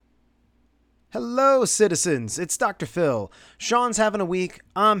Hello, citizens. It's Dr. Phil. Sean's having a week.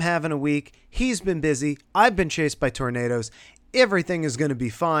 I'm having a week. He's been busy. I've been chased by tornadoes. Everything is going to be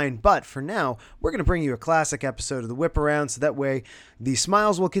fine. But for now, we're going to bring you a classic episode of the Whip Around so that way the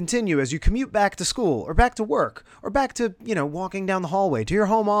smiles will continue as you commute back to school or back to work or back to, walking down the hallway to your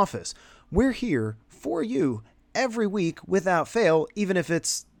home office. We're here for you every week without fail, even if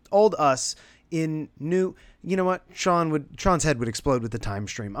it's old us in new... You know what? Sean's head would explode with the time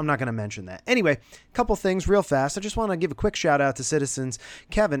stream. I'm not going to mention that. Anyway, a couple things real fast. I just want to give a quick shout out to citizens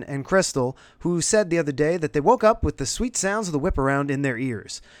Kevin and Crystal, who said the other day that they woke up with the sweet sounds of the Whip Around in their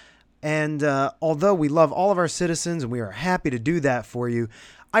ears. And although we love all of our citizens and we are happy to do that for you,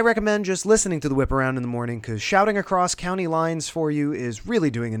 I recommend just listening to the Whip Around in the morning because shouting across county lines for you is really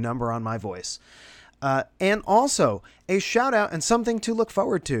doing a number on my voice. And also, a shout out and something to look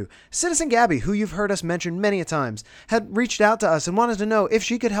forward to. Citizen Gabby, who you've heard us mention many a times, had reached out to us and wanted to know if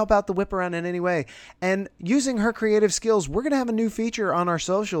she could help out the Whip Around in any way. And using her creative skills, we're going to have a new feature on our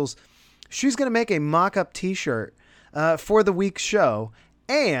socials. She's going to make a mock-up t-shirt for the week's show.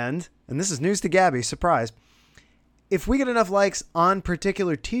 And this is news to Gabby, surprise, if we get enough likes on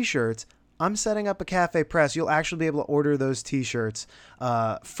particular t-shirts, I'm setting up a cafe press. You'll actually be able to order those t-shirts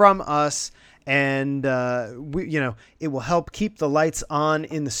from us. And, it will help keep the lights on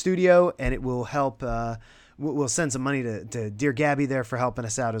in the studio, and it will help, we'll send some money to Dear Gabby there for helping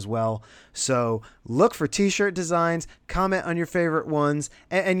us out as well. So look for t-shirt designs, comment on your favorite ones.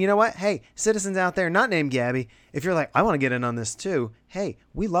 And you know what? Hey, citizens out there, not named Gabby, if you're like, I want to get in on this too. Hey,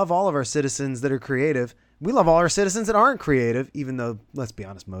 we love all of our citizens that are creative. We love all our citizens that aren't creative, even though, let's be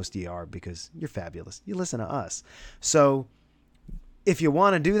honest, most of you are because you're fabulous. You listen to us. So if you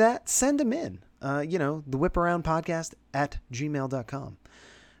want to do that, send them in, the Whip Around Podcast at gmail.com.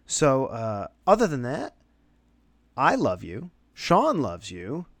 So other than that, I love you. Sean loves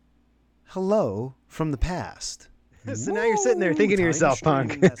you. Hello from the past. So now you're sitting there thinking to yourself,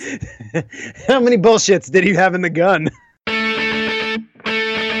 punk, how many bullshits did you have in the gun?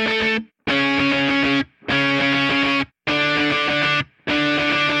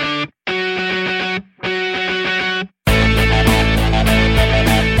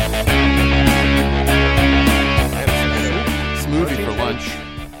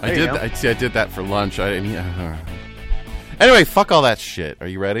 I did that for lunch. Anyway, fuck all that shit. Are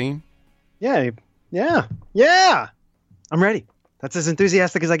you ready? Yeah. I'm ready. That's as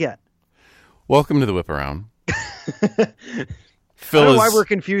enthusiastic as I get. Welcome to the Whip Around. Phil I don't know why we're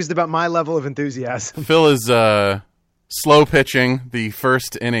confused about my level of enthusiasm. Phil is slow pitching the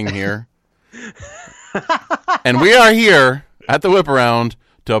first inning here. And we are here at the Whip Around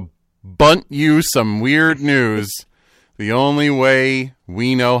to bunt you some weird news the only way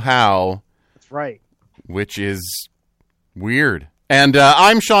we know how. That's right. Which is weird. And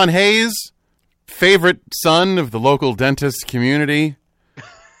I'm Sean Hayes, favorite son of the local dentist community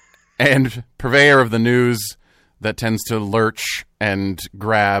and purveyor of the news that tends to lurch and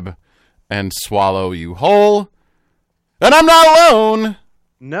grab and swallow you whole. And I'm not alone.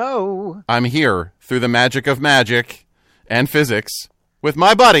 No. I'm here through the magic of magic and physics with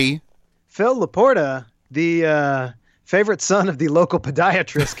my buddy, Phil Laporta, the favorite son of the local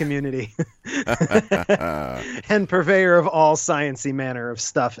podiatrist community and purveyor of all sciencey manner of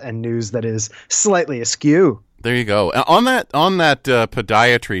stuff and news that is slightly askew. There you go. On that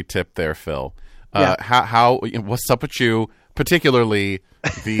podiatry tip there, Phil. How what's up with you, particularly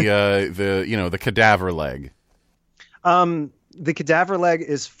the cadaver leg? The cadaver leg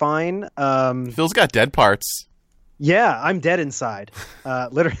is fine. Phil's got dead parts. Yeah, I'm dead inside.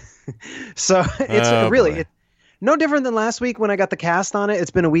 Literally. So it's no different than last week when I got the cast on it. It's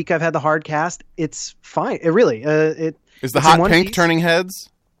been a week I've had the hard cast. It's fine. It really is the hot pink piece. Turning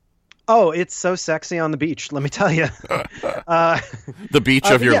heads? Oh, it's so sexy on the beach, let me tell you. The beach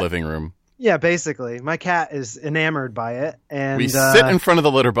of your living room. Yeah, basically. My cat is enamored by it. And we sit in front of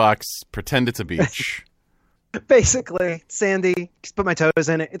the litter box, pretend it's a beach. Basically, sandy, just put my toes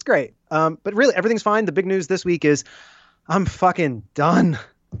in it. It's great. But really, everything's fine. The big news this week is I'm fucking done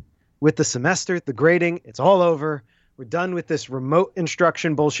with the semester, the grading. It's all over. We're done with this remote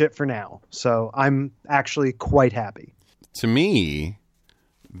instruction bullshit for now. So I'm actually quite happy. To me,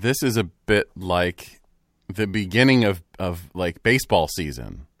 this is a bit like the beginning of like baseball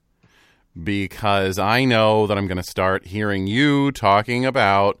season, because I know that I'm going to start hearing you talking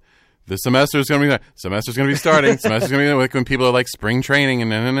about the semester's going to be starting. Semester's going to be like when people are like spring training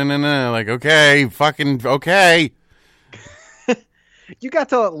and like, okay, fucking okay. You got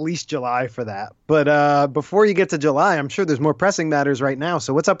till at least July for that. But before you get to July, I'm sure there's more pressing matters right now.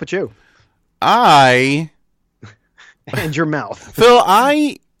 So what's up with you? And your mouth. Phil,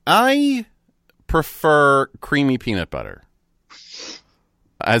 I prefer creamy peanut butter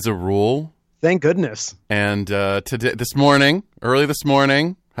as a rule. Thank goodness. And early this morning,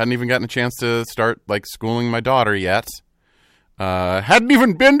 hadn't even gotten a chance to start like schooling my daughter yet. Hadn't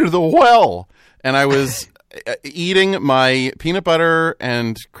even been to the well, and I was eating my peanut butter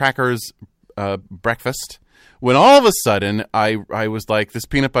and crackers breakfast when all of a sudden I was like, this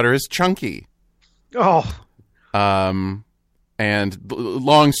peanut butter is chunky. Oh. And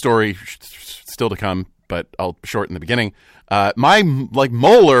long story still to come, but I'll shorten the beginning. My like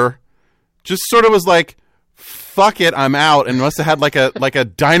molar just sort of was like, fuck it, I'm out, and must have had like a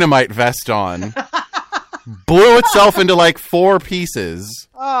dynamite vest on. Blew itself into like 4 pieces.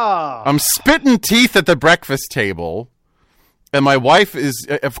 Oh. I'm spitting teeth at the breakfast table. And my wife is,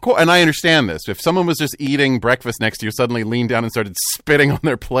 of course, and I understand this. If someone was just eating breakfast next to you, suddenly leaned down and started spitting on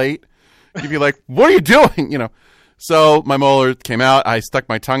their plate, you'd be like, what are you doing? You know? So my molar came out. I stuck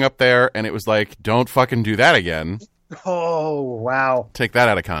my tongue up there, and it was like, don't fucking do that again. Oh, wow. Take that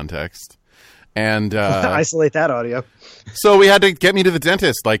out of context. And isolate that audio. So we had to get me to the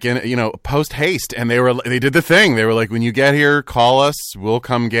dentist, like post haste, and they did the thing. They were like, when you get here, call us. We'll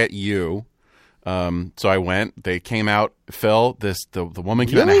come get you. So I went. They came out. Phil, the woman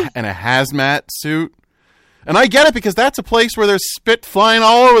came out in a hazmat suit, and I get it because that's a place where there's spit flying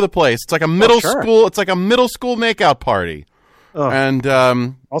all over the place. It's like a middle school. It's like a middle school makeout party. Oh. And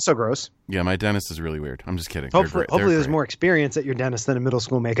also gross. Yeah, my dentist is really weird. I'm just kidding. Hopefully there's more experience at your dentist than a middle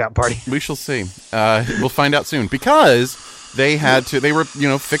school makeout party. We shall see. We'll find out soon because they were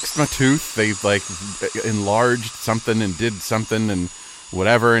fixed my tooth. They like enlarged something and did something and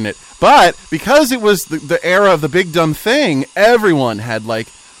whatever in it. But because it was the era of the big dumb thing, everyone had like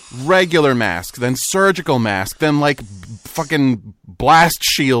regular masks, then surgical mask, then like fucking blast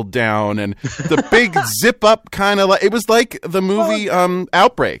shield down, and the big zip up kind of like, it was like the movie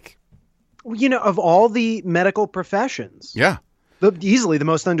Outbreak. Of all the medical professions. Yeah. Easily the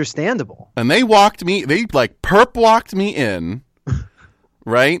most understandable. And they like perp walked me in,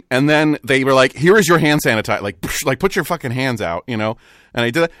 right? And then they were like, here is your hand sanitizer. Like put your fucking hands out, And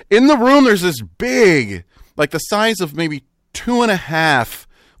I did that. In the room, there's this big, like the size of maybe 2.5,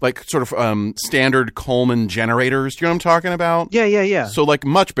 like sort of standard Coleman generators. Do you know what I'm talking about? Yeah. So like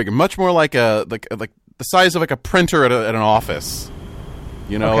much bigger, much more like like the size of like a printer at an office.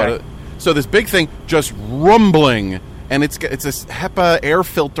 Okay. So this big thing just rumbling, and it's this HEPA air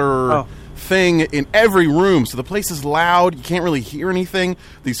filter thing in every room. So the place is loud. You can't really hear anything.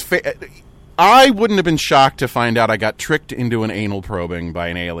 I wouldn't have been shocked to find out I got tricked into an anal probing by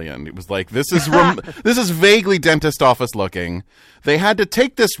an alien. It was like, this is vaguely dentist office looking. They had to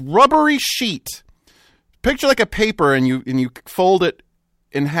take this rubbery sheet, picture like a paper, and you fold it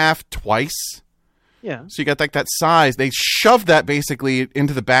in half twice. Yeah. So you got like that size. They shoved that basically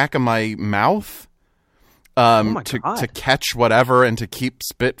into the back of my mouth to catch whatever and to keep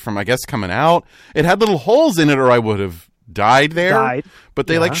spit from, I guess, coming out. It had little holes in it or I would have died there. But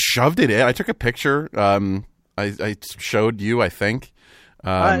they like shoved it in. I took a picture. I showed you, I think.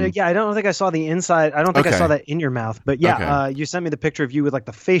 I don't think I saw the inside. I don't think I saw that in your mouth. But you sent me the picture of you with like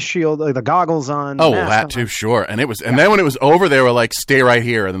the face shield, like the goggles on. Oh, well, that too, sure. And it was, and then when it was over, they were like, "Stay right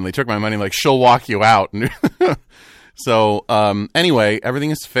here." And then they took my money, like, "She'll walk you out." So anyway,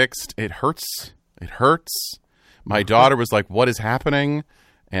 everything is fixed. It hurts. It hurts. My daughter was like, "What is happening?"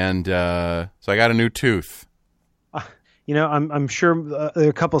 And so I got a new tooth. I'm sure there are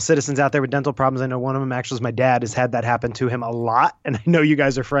a couple of citizens out there with dental problems. I know one of them actually is my dad, has had that happen to him a lot. And I know you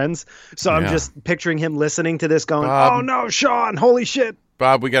guys are friends. So I'm just picturing him listening to this going, Bob, oh no, Sean, holy shit.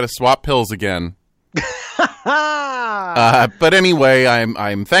 Bob, we got to swap pills again. But anyway,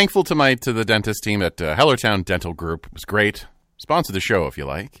 I'm thankful to the dentist team at Hellertown Dental Group. It was great. Sponsor the show if you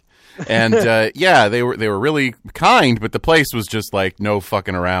like. And they were really kind, but the place was just like no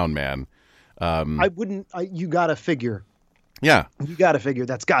fucking around, man. You got to figure. Yeah. You got to figure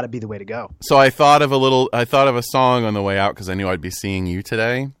that's got to be the way to go. So I thought of a song on the way out because I knew I'd be seeing you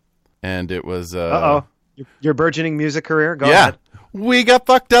today. And it was... Your burgeoning music career? Go ahead. We got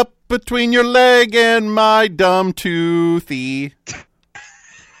fucked up between your leg and my dumb toothy.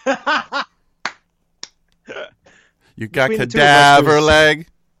 You got cadaver leg.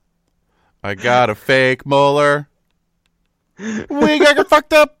 I got a fake molar. We got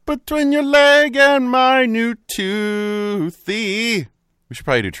fucked up between your leg and my new toothy. We should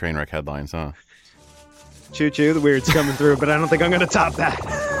probably do train wreck headlines, huh? Choo choo, the weird's coming through, but I don't think I'm going to top that.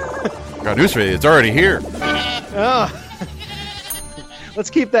 Got news for you. It's already here. Let's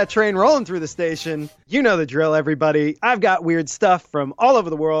keep that train rolling through the station. You know the drill, everybody. I've got weird stuff from all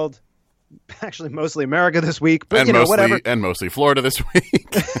over the world. Actually, mostly America this week, but whatever. And mostly Florida this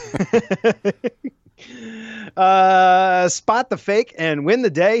week. Spot the fake and win the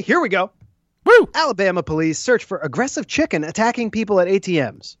day. Here we go. Woo! Alabama police search for aggressive chicken attacking people at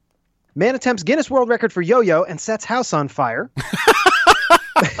ATMs. Man attempts Guinness World Record for yo-yo and sets house on fire.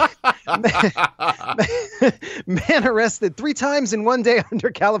 Man arrested 3 times in one day under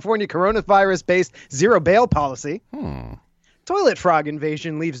California coronavirus-based zero bail policy. Toilet frog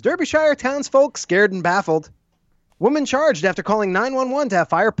invasion leaves Derbyshire townsfolk scared and baffled. Woman charged after calling 911 to have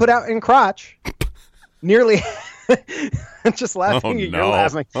fire put out in crotch. Nearly... I'm just laughing. You're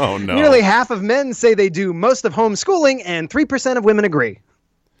laughing. Oh, no. Nearly half of men say they do most of homeschooling, and 3% of women agree.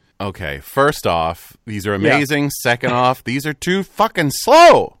 Okay, first off, these are amazing. Yeah. Second off, these are too fucking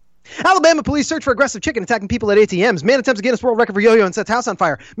slow. Alabama police search for aggressive chicken attacking people at ATMs. Man attempts a Guinness World Record for yo-yo and sets house on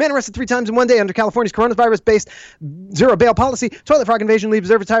fire. Man arrested 3 times in one day under California's coronavirus-based zero bail policy. Toilet frog invasion leaves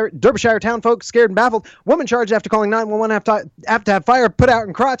Derbyshire townfolk scared and baffled. Woman charged after calling 911 after to have fire put out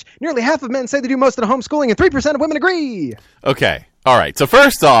in crotch. Nearly half of men say they do most of the homeschooling, and 3% of women agree. Okay, all right. So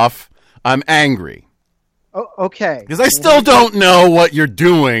first off, I'm angry. Oh, okay. Because I still don't know what you're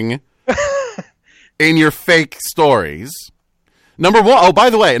doing in your fake stories. Number 1, oh, by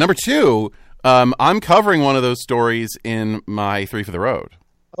the way, number 2, I'm covering one of those stories in my 3 for the Road.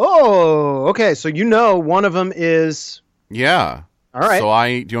 Oh, okay. So you know one of them is... Yeah. All right.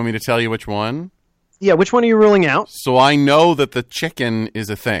 So do you want me to tell you which one? Yeah, which one are you ruling out? So I know that the chicken is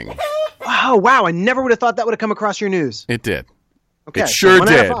a thing. Oh, wow. I never would have thought that would have come across your news. It did. Okay. It sure so 1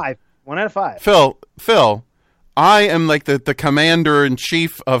 did. Out of 5. 1 out of 5. Phil, I am like the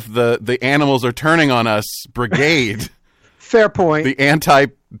commander-in-chief of the Animals Are Turning on Us brigade. Fair point. The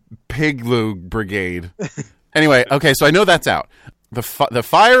anti-pig-loo brigade. Anyway, okay, so I know that's out. The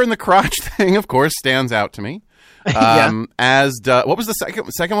fire in the crotch thing, of course, stands out to me. Yeah. What was the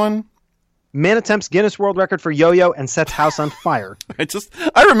second one? Man attempts Guinness World Record for yo-yo and sets house on fire.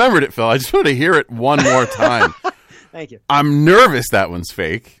 I remembered it, Phil. I just want to hear it one more time. Thank you. I'm nervous that one's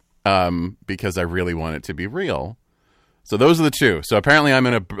fake because I really want it to be real. So those are the 2. So apparently I'm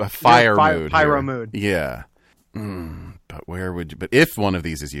in a fire mood. Pyro here. mood. Yeah. But where would you? But if one of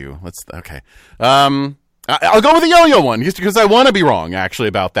these is you, okay. I'll go with the yo-yo one just because I want to be wrong actually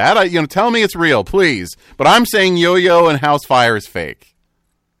about that. Tell me it's real, please. But I'm saying yo-yo and house fire is fake.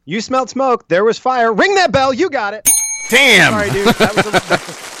 You smelled smoke. There was fire. Ring that bell. You got it. Damn. Sorry, dude.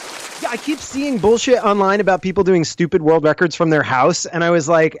 Yeah, I keep seeing bullshit online about people doing stupid world records from their house, and I was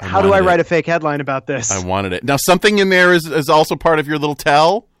like, how do I write a fake headline about this? I wanted it. Now, something in there is also part of your little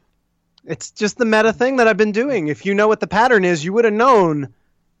tell. It's just the meta thing that I've been doing. If you know what the pattern is, you would have known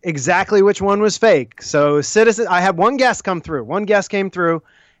exactly which one was fake. So, I had one guess come through. One guess came through,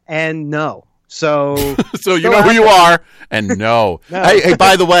 and no. So, so you know who you are, and no. No. Hey,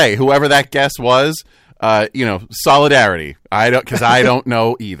 by the way, whoever that guess was, solidarity. Because I don't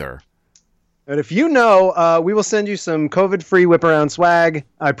know either. But if you know, we will send you some COVID-free whip-around swag.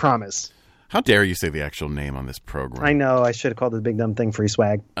 I promise. How dare you say the actual name on this program? I know. I should have called it the big dumb thing free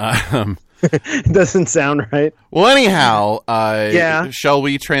swag. It doesn't sound right. Well, anyhow, yeah. Shall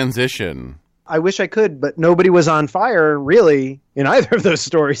we transition? I wish I could, but nobody was on fire, really, in either of those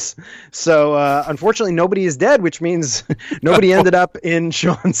stories. So, unfortunately, nobody is dead, which means nobody ended up in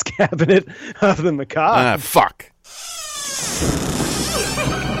Sean's cabinet of the macabre. Fuck.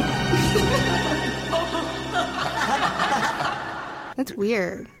 That's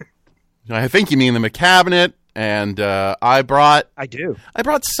weird. I think you mean the macabinet, and I brought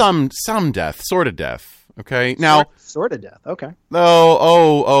some death, sort of death. Okay, now sort of death. Okay.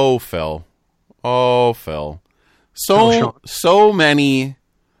 Phil, Phil, so many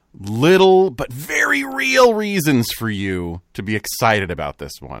little but very real reasons for you to be excited about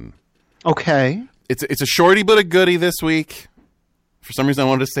this one. Okay, it's a shorty but a goodie this week. For some reason, I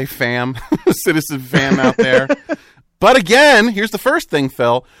wanted to say fam, citizen fam out there. But again, here's the first thing,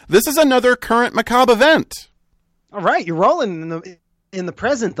 Phil. This is another current macabre event. All right, you're rolling in the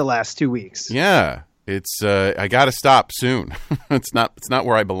present the last 2 weeks. Yeah, it's I got to stop soon. It's not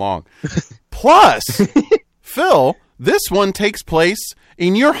where I belong. Plus, Phil, this one takes place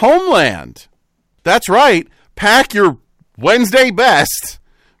in your homeland. That's right. Pack your Wednesday best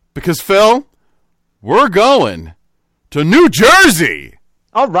because Phil, we're going to New Jersey.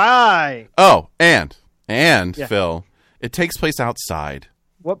 All right. Oh, and yeah. Phil, it takes place outside.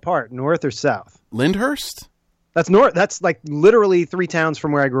 What part? North or south? Lyndhurst? That's north. That's like literally 3 towns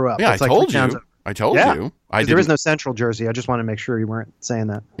from where I grew up. Yeah, That's I like told you. I told you. There is no central Jersey. I just want to make sure you weren't saying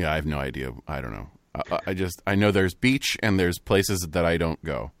that. Yeah, I have no idea. I don't know. I know there's beach and there's places that I don't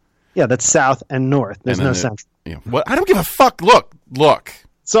go. Yeah, that's south and north. There's no central. Yeah. What? I don't give a fuck. Look.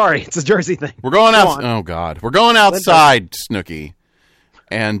 Sorry, it's a Jersey thing. We're going out. Oh God, we're going outside, Snooky,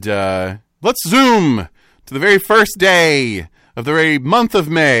 and let's zoom to the very first day of the very month of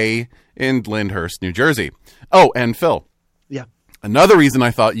May in Lyndhurst, New Jersey. Oh, and Phil. Yeah. Another reason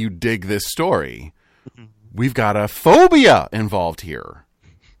I thought you'd dig this story, we've got a phobia involved here.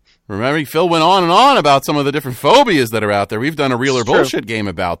 Remember, Phil went on and on about some of the different phobias that are out there. We've done a real or bullshit game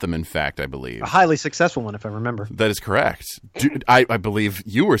about them, in fact, I believe. A highly successful one, if I remember. That is correct. I believe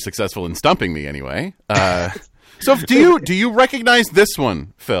you were successful in stumping me anyway. So do you recognize this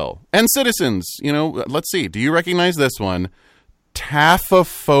one, Phil? And citizens, let's see. Do you recognize this one?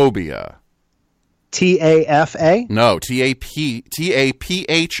 Taphophobia. TAFA? No, TAPHO.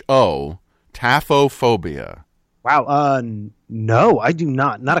 Taphophobia. Wow. No, I do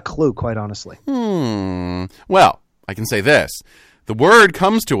not. Not a clue, quite honestly. Well, I can say this. The word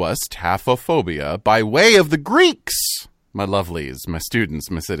comes to us, taphophobia, by way of the Greeks. My lovelies, my students,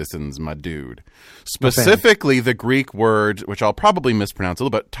 my citizens, my dude. Specifically, the Greek word, which I'll probably mispronounce a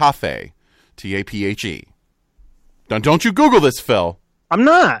little bit, taphe. T-A-P-H-E. Don't you Google this, Phil. I'm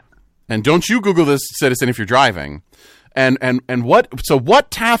not. And don't you Google this, citizen, if you're driving. And what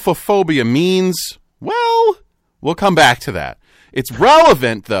taphophobia means, well, we'll come back to that. It's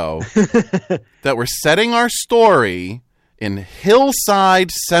relevant, though, that we're setting our story in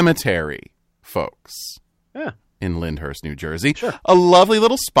Hillside Cemetery, folks. Yeah. In Lyndhurst, New Jersey. Sure. A lovely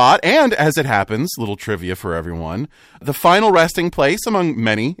little spot. And as it happens, little trivia for everyone, the final resting place among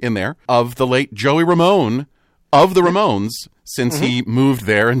many in there of the late Joey Ramone of the Ramones since he moved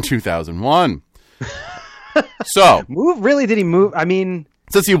there in 2001. So. Really? Did he move? I mean...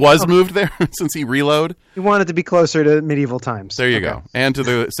 Since he was moved there, since he reload. He wanted to be closer to medieval times. There you go. And to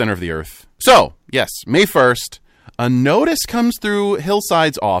the center of the earth. So, yes, May 1st, a notice comes through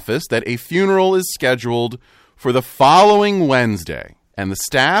Hillside's office that a funeral is scheduled for the following Wednesday. And the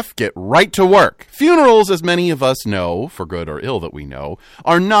staff get right to work. Funerals, as many of us know, for good or ill that we know,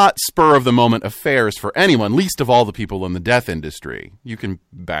 are not spur-of-the-moment affairs for anyone, least of all the people in the death industry. You can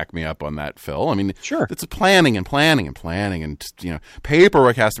back me up on that, Phil. I mean, sure. It's planning and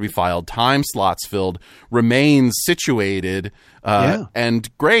paperwork has to be filed, time slots filled, remains situated,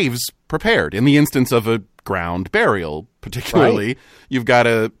 and graves prepared. In the instance of a ground burial, particularly, you've got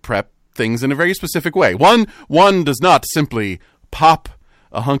to prep things in a very specific way. One does not simply pop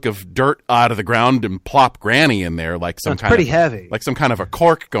a hunk of dirt out of the ground and plop Granny in there like some kind pretty heavy, like some kind of a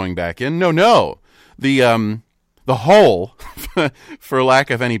cork going back in. No. The hole, for lack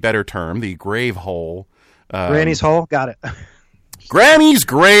of any better term, the grave hole. Granny's hole, got it.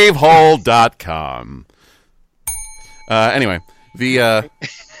 Granny'sGraveHole.com. Anyway,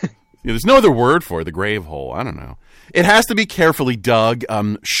 there's no other word for it, the grave hole. I don't know. It has to be carefully dug,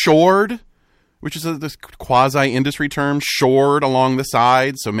 shored, which is this quasi-industry term, shored along the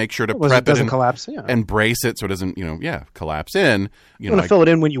sides. So make sure to prep it collapse, and brace it so it doesn't, collapse in. You want to fill it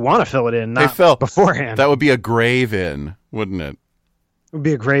in when you want to fill it in, not beforehand. That would be a grave in, wouldn't it? It would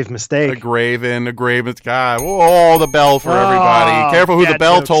be a grave mistake. A grave God. Oh, the bell for everybody. Careful who the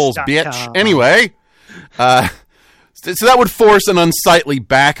bell tolls, bitch. Anyway, so that would force an unsightly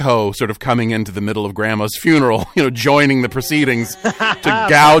backhoe sort of coming into the middle of Grandma's funeral, joining the proceedings to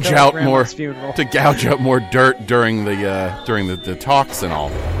gouge out more dirt during the talks and all.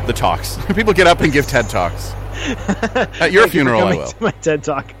 The talks. People get up and give TED Talks. At your funeral, I will. To my TED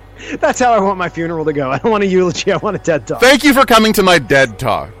Talk. That's how I want my funeral to go. I don't want a eulogy. I want a TED Talk. Thank you for coming to my dead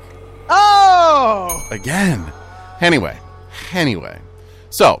talk. Oh! Again. Anyway.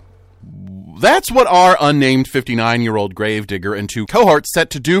 So, that's what our unnamed 59-year-old gravedigger and two cohorts set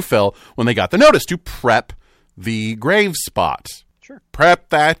to do, Phil, when they got the notice, to prep the grave spot. Sure. Prep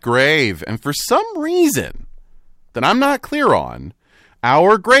that grave. And for some reason that I'm not clear on,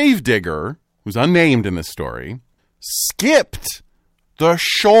 our gravedigger, who's unnamed in this story, skipped the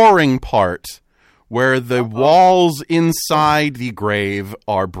shoring part where the walls inside the grave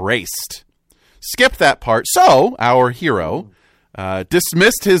are braced. Skipped that part. So, our hero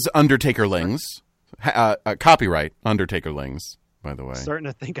dismissed his Undertakerlings. Copyright Undertakerlings, by the way. Starting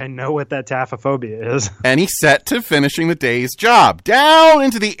to think I know what that taphophobia is. And he set to finishing the day's job. Down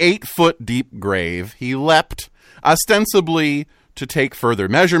into the 8-foot deep grave, he leapt, ostensibly to take further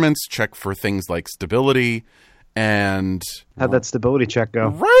measurements, check for things like stability, and... How'd that stability check go?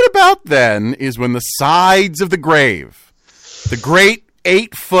 Right about then is when the sides of the grave, the great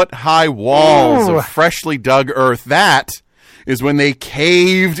 8-foot high walls of freshly dug earth, that is when they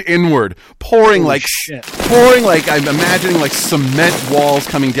caved inward, pouring like I'm imagining like cement walls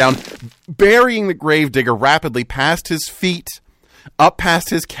coming down, burying the gravedigger rapidly past his feet, up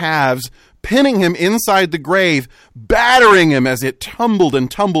past his calves, pinning him inside the grave, battering him as it tumbled and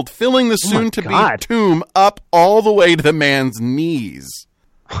tumbled, filling the soon-to-be tomb up all the way to the man's knees.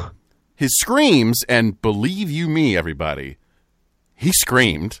 his screams, and believe you me, everybody, he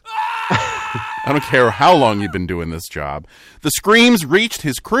screamed. I don't care how long you've been doing this job. The screams reached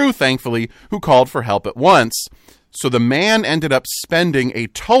his crew, thankfully, who called for help at once. So the man ended up spending a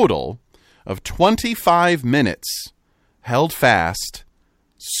total of 25 minutes held fast,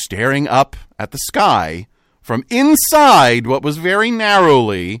 staring up at the sky from inside what was very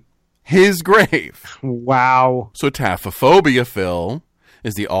narrowly his grave. Wow. So taphophobia, Phil,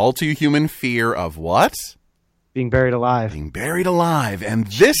 is the all-too-human fear of what? Being buried alive. Being buried alive. And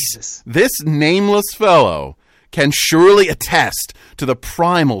this nameless fellow can surely attest to the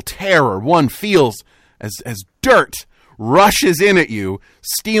primal terror one feels as dirt rushes in at you,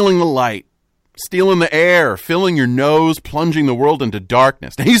 stealing the light, stealing the air, filling your nose, plunging the world into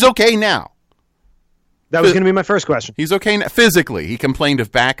darkness. Now, he's okay now. That was going to be my first question. He's okay now. Physically. He complained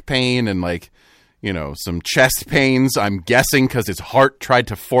of back pain and, some chest pains, I'm guessing, because his heart tried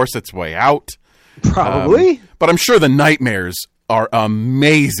to force its way out. Probably. But I'm sure the nightmares are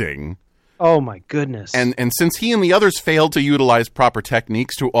amazing. Oh, my goodness. And since he and the others failed to utilize proper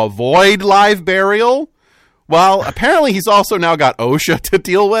techniques to avoid live burial, well, apparently he's also now got OSHA to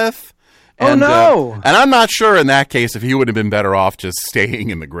deal with. And, no. And I'm not sure in that case if he would have been better off just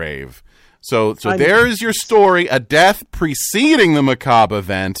staying in the grave. So there's your story, a death preceding the macabre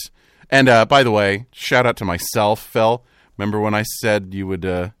event. And by the way, shout out to myself, Phil. Remember when I said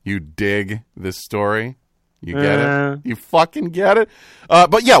you dig this story? You get it? You fucking get it?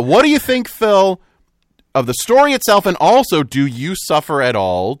 But yeah, what do you think, Phil, of the story itself? And also, do you suffer at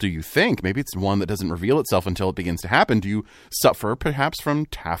all? Do you think, maybe it's one that doesn't reveal itself until it begins to happen, do you suffer perhaps from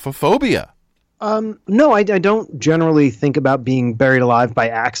taphophobia? No, I don't generally think about being buried alive by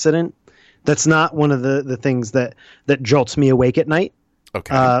accident. That's not one of the things that jolts me awake at night.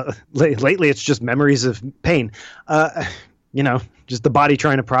 Okay. Lately, it's just memories of pain. Just the body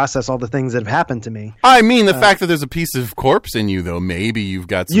trying to process all the things that have happened to me. I mean, the fact that there's a piece of corpse in you, though, maybe you've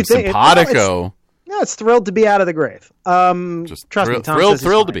got some simpatico. It's thrilled to be out of the grave. Just trust me, Tom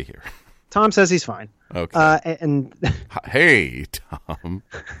thrilled to be here. Tom says he's fine. Okay. And hey, Tom.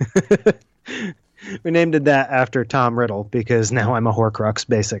 We named it that after Tom Riddle because now I'm a Horcrux,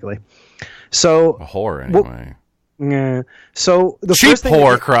 basically. So a whore, anyway. Yeah. So the cheap first thing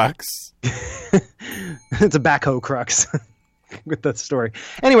Horcrux. It's a backhoe crux with that story.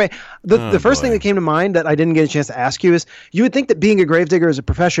 Anyway, the first thing that came to mind that I didn't get a chance to ask you is, you would think that being a gravedigger as a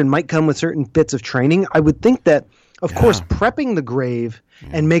profession might come with certain bits of training. I would think that, of course, prepping the grave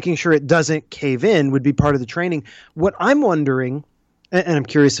and making sure it doesn't cave in would be part of the training. What I'm wondering, and I'm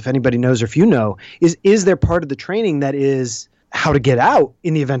curious if anybody knows or if you know, is there part of the training that is how to get out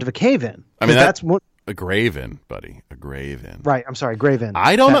in the event of a cave-in? I mean, that's what a grave-in, buddy. A grave-in. Right. I'm sorry. Grave-in.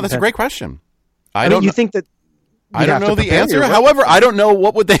 I don't know. That's a great question. I mean, you think that I don't know the answer. However, I don't know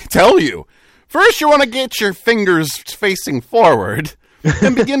what would they tell you. First, you want to get your fingers facing forward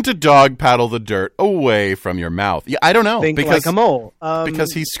and begin to dog paddle the dirt away from your mouth. Yeah, I don't know. Think like a mole.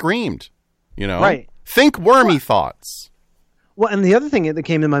 Because he screamed, Right. Think wormy thoughts. Well, and the other thing that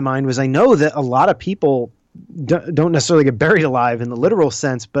came to my mind was I know that a lot of people don't necessarily get buried alive in the literal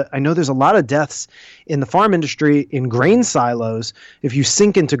sense, but I know there's a lot of deaths in the farm industry in grain silos. If you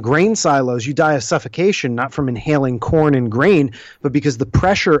sink into grain silos, you die of suffocation, not from inhaling corn and grain, but because the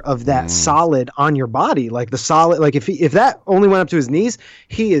pressure of that solid on your body, like the solid, like if that only went up to his knees,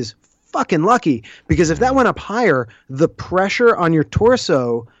 he is fucking lucky, because if that went up higher, the pressure on your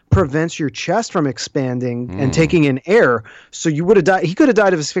torso prevents your chest from expanding and taking in air. So you would have died. He could have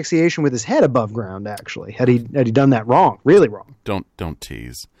died of asphyxiation with his head above ground, actually, had he done that wrong, really wrong. Don't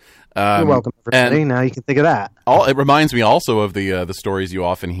tease. You're welcome, everybody. Now you can think of that. It reminds me also of the stories you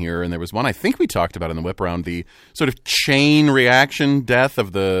often hear, and there was one I think we talked about in the whip around, the sort of chain reaction death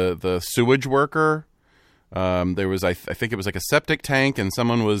of the sewage worker. There was I think it was like a septic tank, and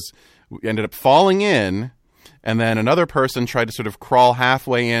someone ended up falling in. And then another person tried to sort of crawl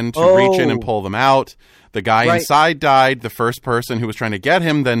halfway in to reach in and pull them out. The guy inside died. The first person who was trying to get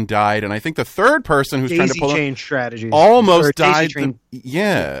him then died. And I think the third person who's trying to pull him strategies almost died.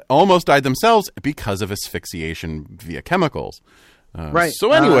 Almost died themselves because of asphyxiation via chemicals. Right.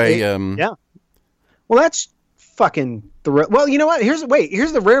 So anyway, yeah. Well, that's fucking well. You know what? Here's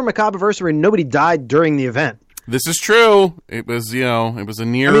the rare macabre-versary and nobody died during the event. This is true. It was a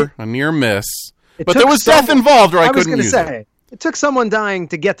near miss. But there was death involved, or I couldn't use it. It took someone dying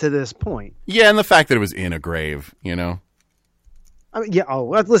to get to this point. Yeah, and the fact that it was in a grave, I mean, yeah. Oh,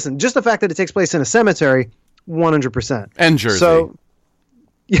 listen, just the fact that it takes place in a cemetery, 100%. And Jersey. So,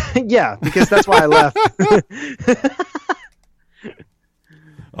 yeah, because that's why I left.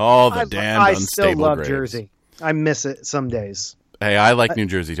 Oh, the damned unstable I still love graves. Jersey. I miss it some days. Hey, I like New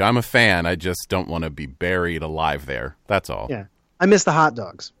Jersey too. I'm a fan. I just don't want to be buried alive there. That's all. Yeah. I miss the hot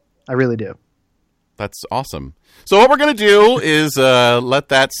dogs. I really do. That's awesome. So what we're going to do is let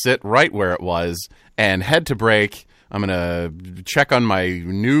that sit right where it was and head to break. I'm going to check on my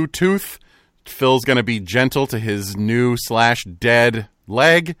new tooth. Phil's going to be gentle to his new/dead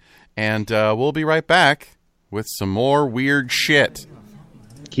leg. And we'll be right back with some more weird shit.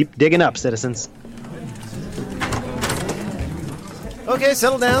 Keep digging up, citizens. Okay,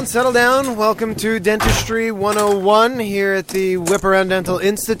 settle down, settle down. Welcome to Dentistry 101 here at the Whip Around Dental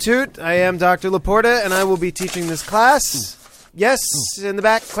Institute. I am Dr. Laporta, and I will be teaching this class. Yes, in the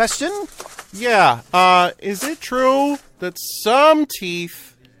back, question? Yeah, is it true that some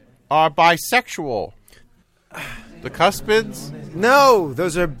teeth are bisexual? The cuspids? No,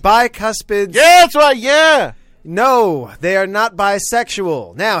 those are bicuspids. Yeah, that's right, yeah! No, they are not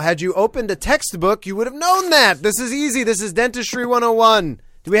bisexual. Now, had you opened a textbook, you would have known that. This is easy. This is Dentistry 101.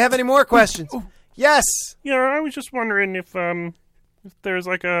 Do we have any more questions? Yes. Yeah, I was just wondering if there's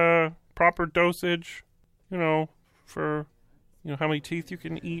like a proper dosage, for how many teeth you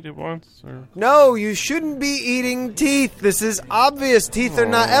can eat at once, or No, you shouldn't be eating teeth. This is obvious. Teeth are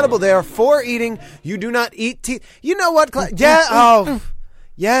not edible. They are for eating. You do not eat teeth. You know what? Yeah. Oh,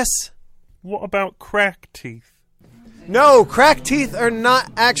 yes. what about crack teeth? No, crack teeth are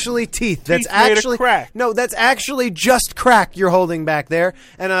not actually teeth. That's Teeth made of actually crack. No, that's actually just crack you're holding back there.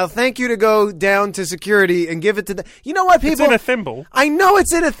 And I'll thank you to go down to security and give it to the. You know what, people? It's in a thimble. I know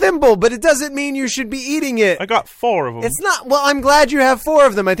it's in a thimble, but it doesn't mean you should be eating it. I got 4 of them. It's not. Well, I'm glad you have 4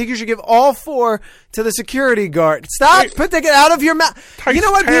 of them. I think you should give all 4 to the security guard. Stop! Put it out of your mouth. Tastes You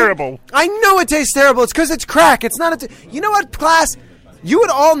know what? terrible. I know it tastes terrible. It's because it's crack. It's not a. You know what, class? You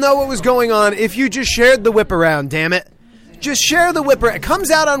would all know what was going on if you just shared the whip around. Damn it! Just share the whip around. It comes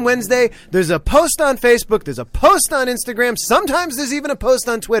out on Wednesday. There's a post on Facebook. There's a post on Instagram. Sometimes there's even a post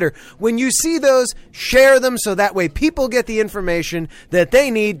on Twitter. When you see those, share them so that way people get the information that they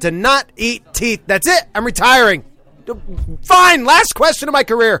need to not eat teeth. That's it. I'm retiring. Fine. Last question of my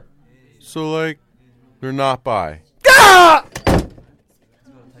career. So, like, they're not bi. Ah!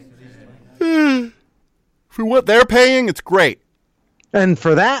 For what they're paying, it's great. And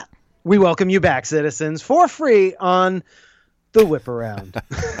for that, we welcome you back, citizens, for free on the Whip Around.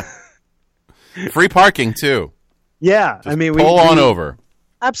 Free parking, too. Yeah, Just I mean, pull on over.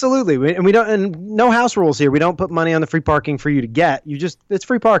 Absolutely, and no house rules here. We don't put money on the free parking for you to get. It's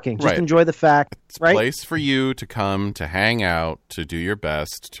free parking. Just Right. enjoy the fact, It's right? a place for you to come, to hang out, to do your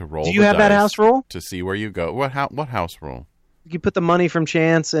best, to roll Do you the have that dice, house rule? to see where you go. What house rule? You put the money from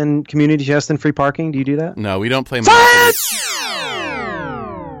Chance and Community Chest in free parking. Do you do that? No, we don't play Monopoly.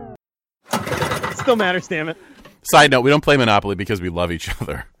 Still matters, damn it. Side note, we don't play Monopoly because we love each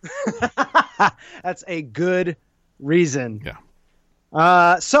other. That's a good reason.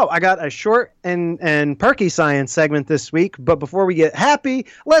 Yeah. So I got a short and perky science segment this week, but before we get happy,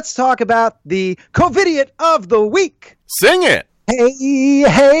 let's talk about the COVIDiot of the week. Sing it!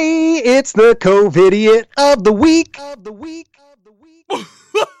 Hey, it's the COVIDiot of the week.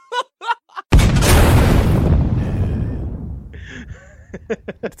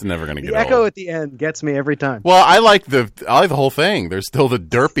 It's never going to get The echo old. at the end gets me every time. Well, I like the whole thing. There's still the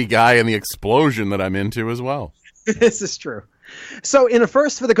derpy guy and the explosion that I'm into as well. This is true. So in a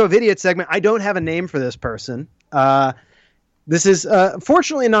first for the COVIDiot segment, I don't have a name for this person. This is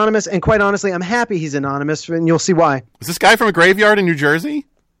fortunately anonymous, and quite honestly, I'm happy he's anonymous, and you'll see why. Is this guy from a graveyard in New Jersey?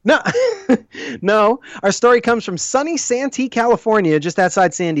 No, no. Our story comes from sunny Santee, California, just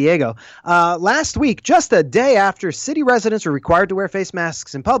outside San Diego. Last week, just a day after city residents were required to wear face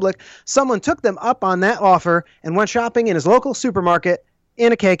masks in public, someone took them up on that offer and went shopping in his local supermarket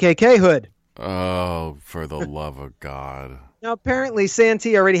in a KKK hood. Oh, for the love of God. Now, apparently,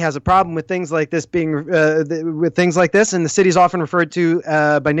 Santee already has a problem with things like this with things like this, and the city's often referred to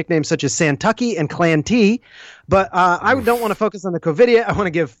by nicknames such as Santucky and Clan T. But I don't want to focus on the COVIDiot. I want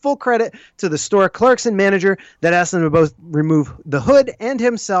to give full credit to the store clerks and manager that asked them to both remove the hood and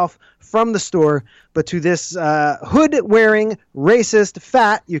himself from the store. But to this hood-wearing, racist,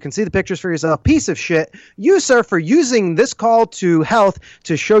 fat, you can see the pictures for yourself, piece of shit, you, sir, for using this call to health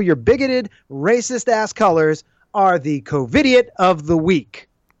to show your bigoted, racist-ass colors, are the COVIDiot of the week.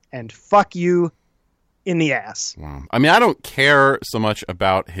 And fuck you in the ass. Wow. I mean, I don't care so much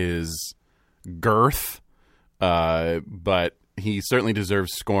about his girth, but he certainly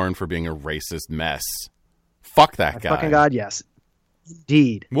deserves scorn for being a racist mess. Fuck that guy. Fucking God, yes.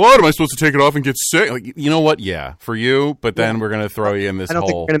 Indeed. What? Am I supposed to take it off and get sick? Like, you know what? Yeah, for you, but then we're going to throw you in this I don't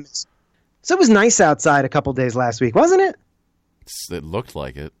think hole. we're going to miss. So it was nice outside a couple days last week, wasn't it? It looked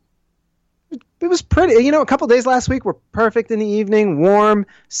like it. It was pretty. A couple days last week were perfect in the evening, warm,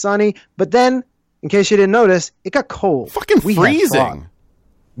 sunny. But then, in case you didn't notice, it got cold. Fucking We had frost. freezing.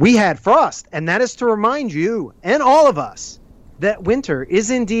 We had frost, and that is to remind you and all of us that winter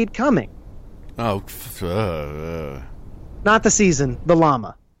is indeed coming. Oh, Not the season, the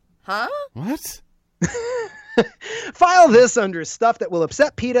llama. Huh? what? File this under stuff that will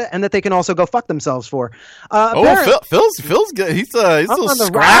upset PETA and that they can also go fuck themselves for. Phil's good. He's a little on the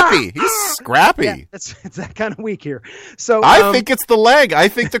scrappy. He's scrappy. Yeah, it's that kind of week here. So I think it's the leg. I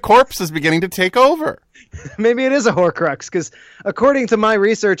think the corpse is beginning to take over. maybe it is a Horcrux, because according to my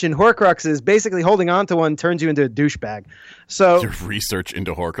research in Horcruxes, basically holding on to one turns you into a douchebag. So Your research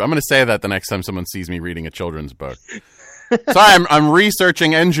into Horcrux. I'm going to say that the next time someone sees me reading a children's book. Sorry, I'm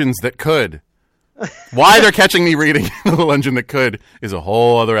researching engines that could. Why they're catching me reading a little engine that could is a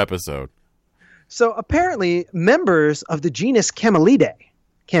whole other episode. So apparently, members of the genus Camelidae,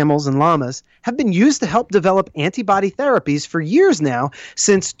 camels and llamas, have been used to help develop antibody therapies for years now,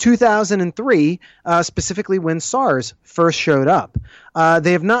 since 2003, specifically when SARS first showed up.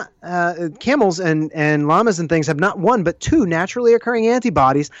 They have not, camels and llamas and things have not one but two naturally occurring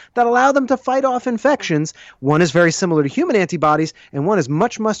antibodies that allow them to fight off infections. One is very similar to human antibodies, and one is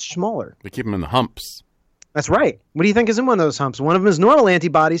much, much smaller. They keep them in the humps. That's right. What do you think is in one of those humps? One of them is normal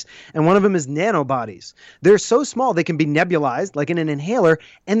antibodies, and one of them is nanobodies. They're so small they can be nebulized, like in an inhaler,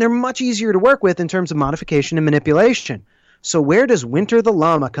 and they're much easier to work with in terms of modification and manipulation. So where does Winter the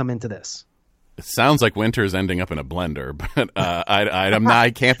llama come into this? It sounds like Winter's ending up in a blender, but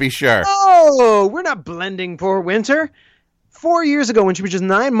I can't be sure. Oh, we're not blending poor Winter. 4 years ago, when she was just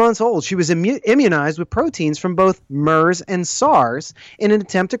 9 months old, she was immunized with proteins from both MERS and SARS in an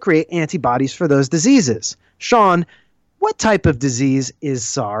attempt to create antibodies for those diseases. Sean, what type of disease is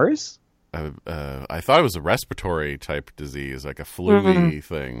SARS? I thought it was a respiratory type disease, like a flu-y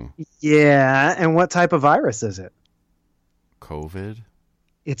thing. Yeah, and what type of virus is it? COVID?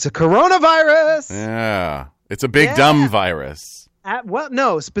 It's a coronavirus! Yeah. It's a big dumb virus.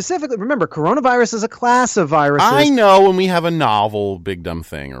 No, specifically, remember, coronavirus is a class of viruses. I know when we have a novel big dumb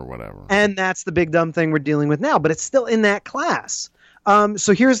thing or whatever. And that's the big dumb thing we're dealing with now, but it's still in that class.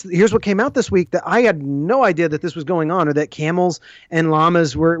 So here's what came out this week that I had no idea that this was going on, or that camels and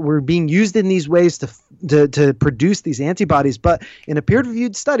llamas were being used in these ways to produce these antibodies. But in a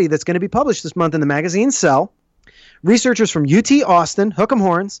peer-reviewed study that's going to be published this month in the magazine Cell, researchers from UT Austin, Hook'em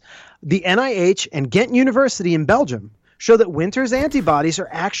Horns, the NIH, and Ghent University in Belgium show that Winter's antibodies are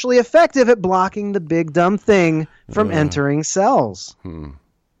actually effective at blocking the big dumb thing from entering cells.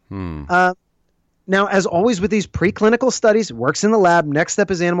 Now, as always with these preclinical studies, it works in the lab. Next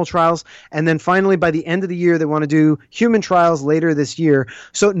step is animal trials. And then finally, by the end of the year, they want to do human trials later this year.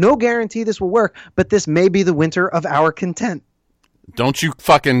 So no guarantee this will work, but this may be the winter of our content. Don't you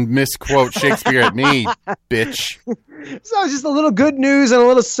fucking misquote Shakespeare at me, bitch. So just a little good news and a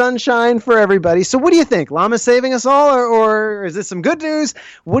little sunshine for everybody. So what do you think? Llama saving us all, or is this some good news?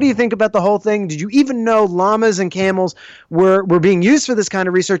 What do you think about the whole thing? Did you even know llamas and camels were being used for this kind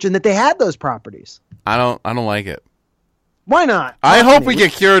of research and that they had those properties? I don't like it. Why not? I hope we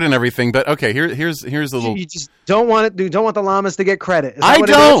get cured and everything, but okay, here's a little. You just don't want it. You don't want the llamas to get credit. Is that I what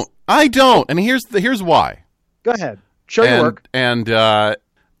don't. It is? I don't. And here's why. Go ahead. Show your work. And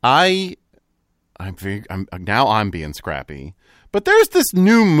I'm being scrappy, but there's this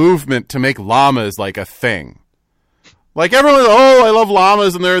new movement to make llamas like a thing. Like everyone, I love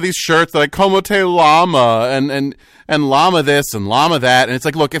llamas, and there are these shirts that like Como te llama and llama this and llama that, and it's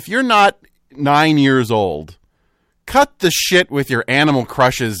like, look, if you're not 9 years old, cut the shit with your animal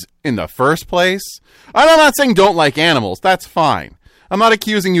crushes in the first place. I'm not saying don't like animals. That's fine. I'm not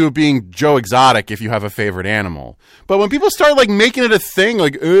accusing you of being Joe Exotic if you have a favorite animal. But when people start like making it a thing,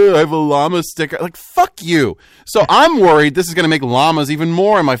 like, I have a llama sticker, like, fuck you. So I'm worried this is going to make llamas even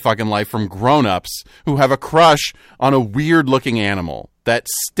more in my fucking life from grown-ups who have a crush on a weird-looking animal. That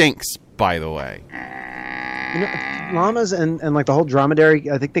stinks, by the way. You know, llamas and like the whole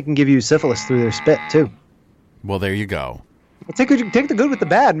dromedary, I think they can give you syphilis through their spit too. Well, there you go. Take the good with the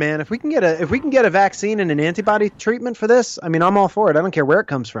bad, man. If we can get a vaccine and an antibody treatment for this, I mean, I'm all for it. I don't care where it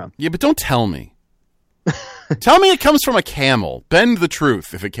comes from. Yeah, but don't tell me. Tell me it comes from a camel. Bend the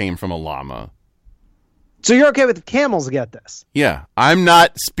truth if it came from a llama. So you're okay with the camels get this? Yeah, I'm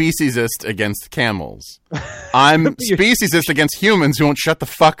not speciesist against camels. I'm speciesist against humans who won't shut the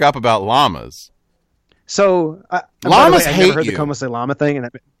fuck up about llamas. So llamas hate I never heard you. the Como say llama thing, and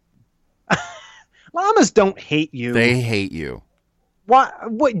llamas don't hate you. They hate you. Why?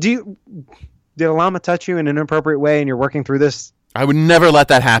 What did a llama touch you in an inappropriate way, and you're working through this? I would never let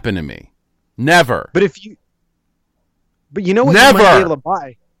that happen to me. Never. But you know what Never. you might be able to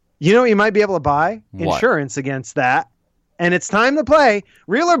buy. You know what you might be able to buy? What? Insurance against that. And it's time to play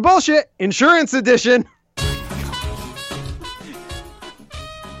Real or Bullshit Insurance Edition.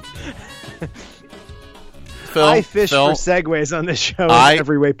 Phil, I fish Phil, for segues on this show I- in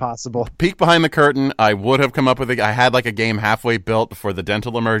every way possible. peek behind the curtain. I would have come up with I had like a game halfway built before the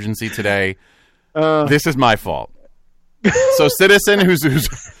dental emergency today. This is my fault. So, citizen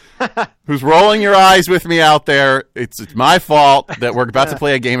who's rolling your eyes with me out there, it's my fault that we're about to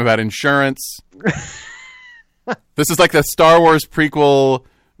play a game about insurance. This is like the Star Wars prequel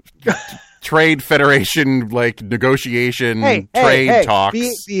trade federation like negotiation trade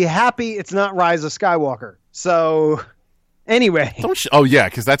talks. Be happy it's not Rise of Skywalker. So, anyway. Oh yeah,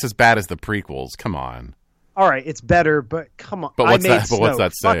 because that's as bad as the prequels. Come on. All right, it's better, but come on. But what's that? But what's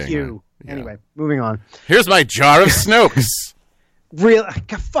that saying? Fuck you. Yeah. Anyway, moving on. Here's my jar of Snokes. Real,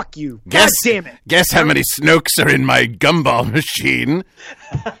 fuck you. Guess, God damn it. Guess how many Snokes are in my gumball machine,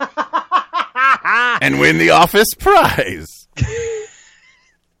 and win the office prize.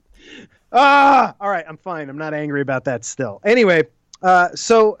 All right, I'm fine. I'm not angry about that still. Anyway,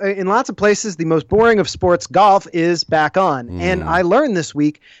 so in lots of places, the most boring of sports, golf, is back on. And I learned this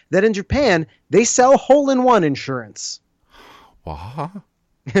week that in Japan, they sell hole-in-one insurance. What?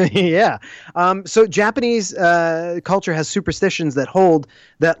 Yeah. So Japanese culture has superstitions that hold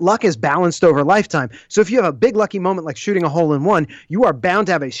that luck is balanced over a lifetime. So if you have a big lucky moment like shooting a hole in one, you are bound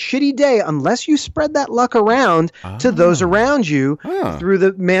to have a shitty day unless you spread that luck around to those around you through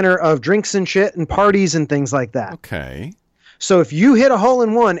the manner of drinks and shit and parties and things like that. Okay. So if you hit a hole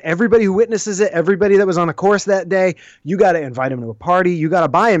in one, everybody who witnesses it, everybody that was on the course that day, you got to invite him to a party. You got to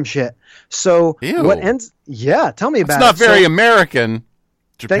buy him shit. So Ew. what ends? Yeah, tell me about It's not it. very American.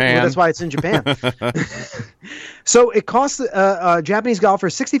 Japan. Well, that's why it's in Japan. So it costs a Japanese golfer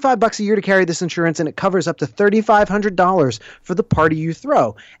 $65 a year to carry this insurance, and it covers up to $3,500 for the party you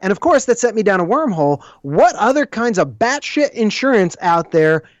throw. And of course, that set me down a wormhole. What other kinds of batshit insurance out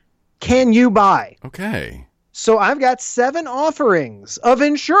there can you buy? Okay. So I've got 7 offerings of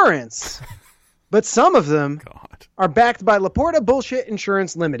insurance, but some of them are backed by Laporta Bullshit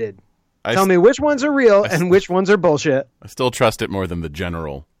Insurance Limited. Tell me which ones are real and which ones are bullshit. I still trust it more than the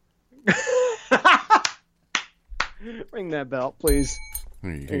general. Ring that bell, please.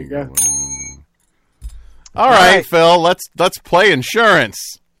 There you go. All right, Phil. Let's play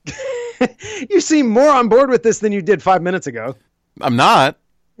insurance. You seem more on board with this than you did 5 minutes ago. I'm not.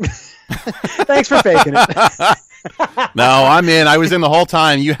 Thanks for faking it. No, I'm in. I was in the whole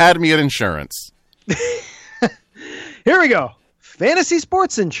time. You had me at insurance. Here we go. Fantasy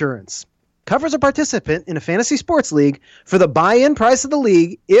sports insurance covers a participant in a fantasy sports league for the buy-in price of the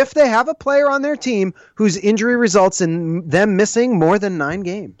league if they have a player on their team whose injury results in them missing more than 9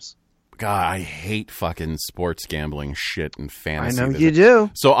 games. God, I hate fucking sports gambling shit and fantasy. I know you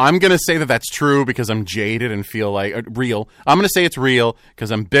do. So I'm going to say that that's true because I'm jaded and feel like real. I'm going to say it's real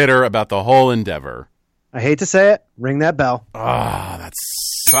because I'm bitter about the whole endeavor. I hate to say it. Ring that bell. That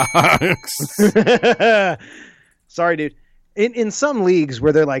sucks. Sorry, dude. In some leagues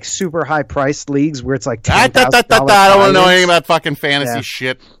where they're like super high priced leagues where it's like $10,000 I don't want to know anything about fucking fantasy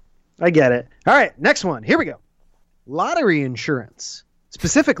shit. I get it. All right, next one. Here we go. Lottery insurance,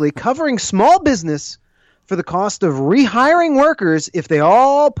 specifically covering small business for the cost of rehiring workers if they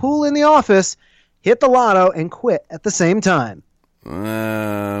all pool in the office, hit the lotto, and quit at the same time.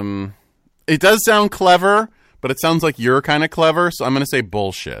 It does sound clever, but it sounds like you're kind of clever, so I'm going to say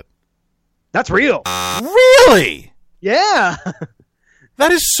bullshit. That's real. Really? Yeah.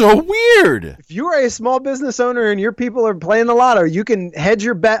 That is so weird. If you are a small business owner and your people are playing the lotto, you can hedge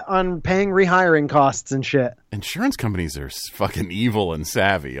your bet on paying rehiring costs and shit. Insurance companies are fucking evil and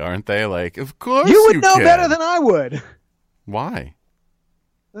savvy, aren't they? Like, of course you would know can. better than I would. Why?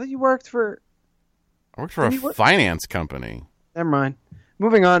 Well, you worked for... I worked for a finance company. Never mind.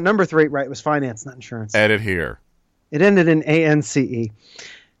 Moving on. Number 3, right, it was finance, not insurance. Edit here. It ended in ANCE.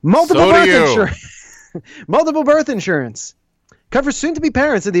 Multiple birth insurance covers soon-to-be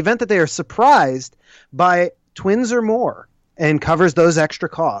parents in the event that they are surprised by twins or more and covers those extra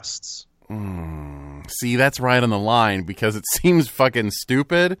costs. See, that's right on the line because it seems fucking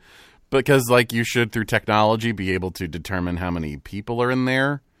stupid because, like, you should, through technology, be able to determine how many people are in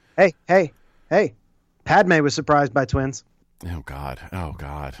there. Hey. Padme was surprised by twins. Oh, God.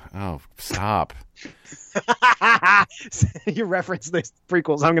 Oh, stop. You referenced the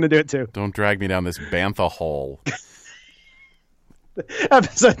prequels. I'm going to do it too. Don't drag me down this bantha hole.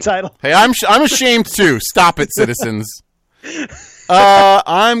 Episode title. Hey, I'm ashamed too. Stop it, citizens.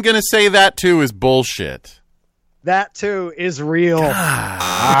 I'm going to say that too is bullshit. That too is real.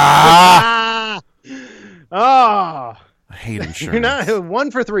 Ah. I hate insurance. You're not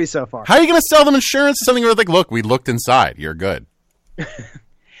 1 for 3 so far. How are you going to sell them insurance? Something where like, look, we looked inside. You're good.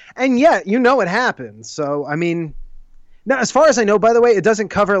 And yet, it happens. So, I mean, now, as far as I know, by the way, it doesn't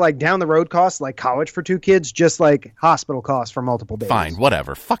cover like down the road costs like college for 2 kids, just like hospital costs for multiple babies. Fine,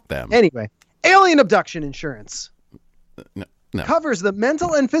 whatever. Fuck them. Anyway, alien abduction insurance No. covers the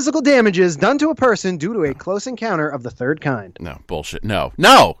mental and physical damages done to a person due to a close encounter of the third kind. No, bullshit. No.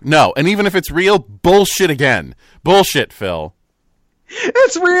 And even if it's real, bullshit again. Bullshit, Phil.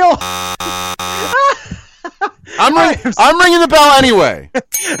 It's real. I'm ringing the bell anyway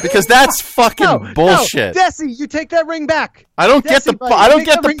because that's fucking bullshit. No, Desi, you take that ring back. I don't get the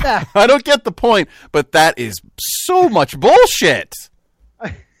ring back. I don't get the point, but that is so much bullshit.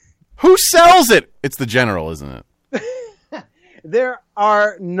 Who sells it? It's the general, isn't it? There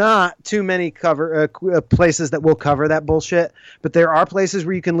are not too many places that will cover that bullshit, but there are places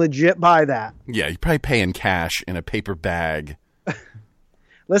where you can legit buy that. Yeah, you probably pay in cash in a paper bag.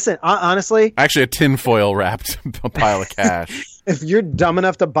 Listen, honestly, Actually, a tinfoil wrapped pile of cash. if you're dumb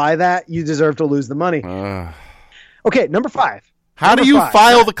enough to buy that, you deserve to lose the money. Okay, number 5. How do you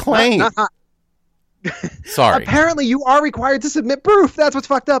file the claim? Not Sorry. Apparently, you are required to submit proof. That's what's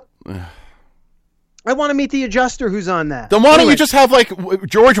fucked up. I want to meet the adjuster who's on that. Then why don't you just have, like,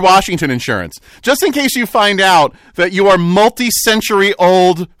 George Washington insurance? Just in case you find out that you are multi-century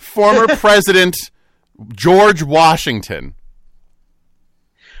old former President George Washington.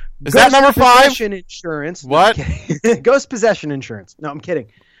 Is that number 5? Possession insurance. What? No, Ghost possession insurance. No, I'm kidding.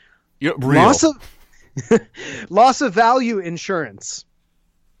 Real. Loss of value insurance.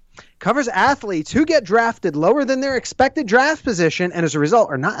 Covers athletes who get drafted lower than their expected draft position and as a result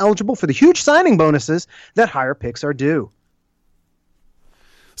are not eligible for the huge signing bonuses that higher picks are due.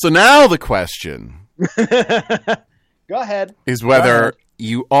 So now the question Go ahead. is whether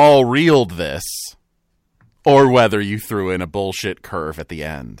you all reeled this or whether you threw in a bullshit curve at the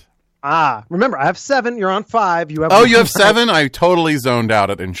end. Remember, I have 7. You're on 5. You have You have 7? I totally zoned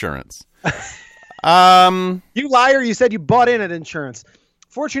out at insurance. You liar. You said you bought in at insurance.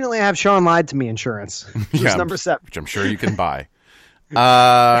 Fortunately, I have Sean lied to me insurance. Which is number 7. Which I'm sure you can buy.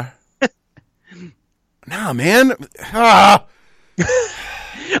 Nah, man. I'm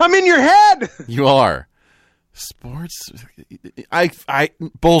in your head. You are. Sports. I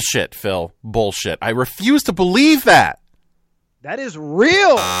bullshit, Phil. Bullshit. I refuse to believe that. That is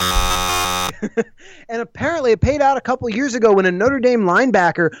real. And apparently it paid out a couple years ago when a Notre Dame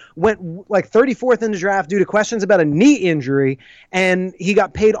linebacker went like 34th in the draft due to questions about a knee injury, and he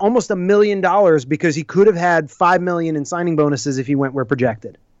got paid almost $1 million because he could have had $5 million in signing bonuses if he went where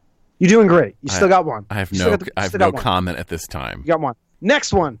projected. You're doing great. You still got one. I have no comment at this time. You got one.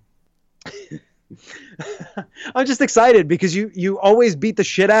 Next one. I'm just excited because you always beat the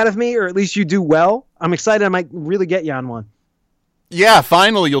shit out of me, or at least you do well. I'm excited I might really get you on one. Yeah,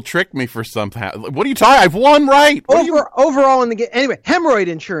 finally you'll trick me for something. What are you talking? I've won, right? Overall in the game. Anyway, hemorrhoid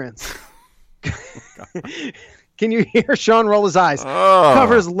insurance. Can you hear Sean roll his eyes? Oh.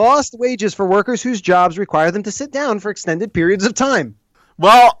 Covers lost wages for workers whose jobs require them to sit down for extended periods of time.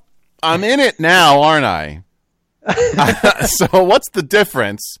 Well, I'm in it now, aren't I? So what's the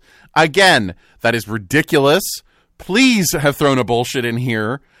difference? Again, that is ridiculous. Please have thrown a bullshit in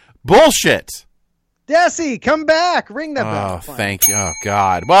here. Bullshit. Desi, come back. Ring that bell. Oh, thank you. Oh,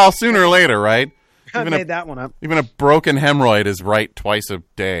 God. Well, sooner or later, right? I made that one up. Even a broken hemorrhoid is right twice a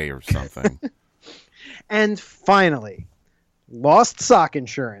day or something. And finally, lost sock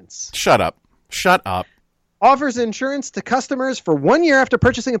insurance. Shut up. Offers insurance to customers for 1 year after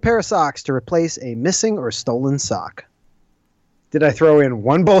purchasing a pair of socks to replace a missing or stolen sock. Did I throw in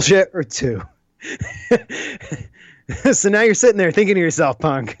one bullshit or 2? So now you're sitting there thinking to yourself,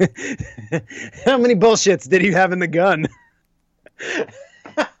 punk, how many bullshits did you have in the gun?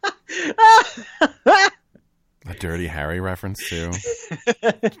 A Dirty Harry reference, too.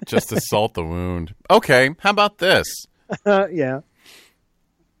 Just to salt the wound. Okay, how about this? Yeah.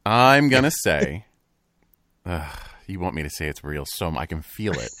 I'm going to say... you want me to say it's real, so I can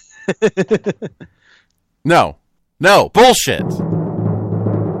feel it. No, bullshit.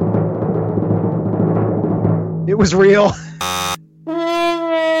 It was real.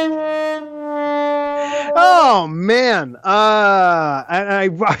 Oh man, I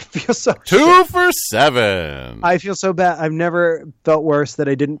feel so 2 for 7. I feel so bad. I've never felt worse that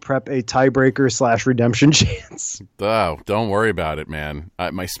I didn't prep a tiebreaker / redemption chance. Oh, don't worry about it, man.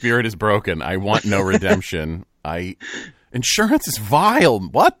 My spirit is broken. I want no redemption. Insurance is vile.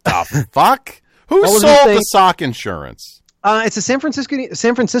 What the fuck? Who sold the sock insurance? It's a San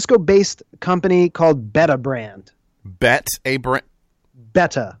Francisco-based company called Beta Brand. Beta.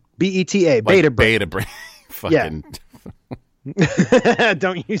 Beta. BETA. Beta Brand. Beta Brand. Fucking.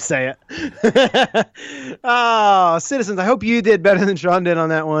 Don't you say it. Oh, citizens, I hope you did better than Sean did on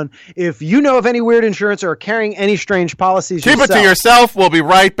that one. If you know of any weird insurance or are carrying any strange policies Keep it to yourself. We'll be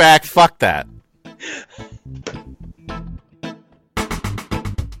right back. Fuck that.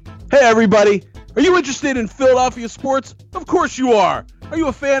 Hey, everybody. Are you interested in Philadelphia sports? Of course you are. Are you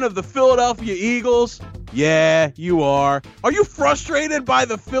a fan of the Philadelphia Eagles? Yeah, you are. Are you frustrated by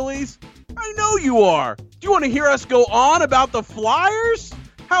the Phillies? I know you are. Do you want to hear us go on about the Flyers?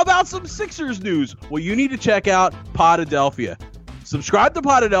 How about some Sixers news? Well, you need to check out Podadelphia. Subscribe to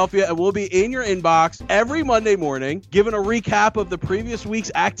Podadelphia and we'll be in your inbox every Monday morning, giving a recap of the previous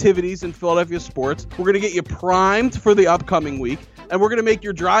week's activities in Philadelphia sports. We're going to get you primed for the upcoming week, and we're going to make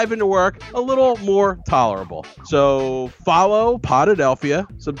your drive into work a little more tolerable. So follow Podadelphia,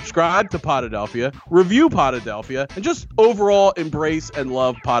 subscribe to Podadelphia, review Podadelphia, and just overall embrace and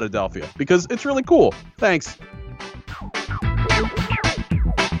love Podadelphia because it's really cool. Thanks.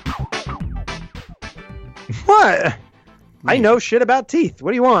 What? I know shit about teeth. What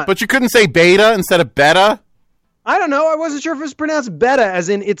do you want? But you couldn't say beta instead of beta? I don't know. I wasn't sure if it was pronounced beta, as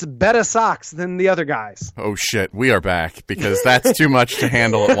in it's better socks than the other guys. Oh, shit. We are back because that's too much to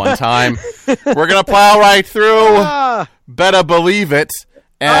handle at one time. We're going to plow right through. Better believe it.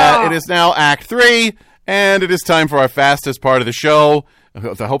 It is now Act 3, and it is time for our fastest part of the show.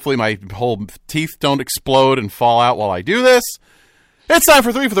 Hopefully my whole teeth don't explode and fall out while I do this. It's time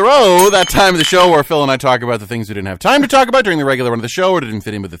for 3 for the Row, that time of the show where Phil and I talk about the things we didn't have time to talk about during the regular run of the show or didn't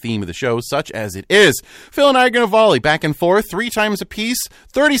fit in with the theme of the show, such as it is. Phil and I are going to volley back and forth 3 times a piece,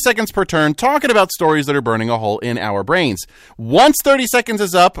 30 seconds per turn, talking about stories that are burning a hole in our brains. Once 30 seconds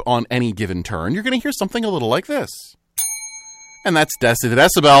is up on any given turn, you're going to hear something a little like this. And that's Desi the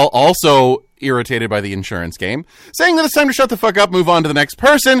Decibel, also irritated by the insurance game, saying that it's time to shut the fuck up, move on to the next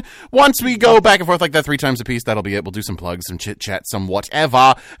person. Once we go back and forth like that 3 times a piece, that'll be it. We'll do some plugs, some chit-chat, some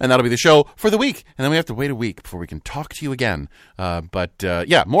whatever, and that'll be the show for the week. And then we have to wait a week before we can talk to you again.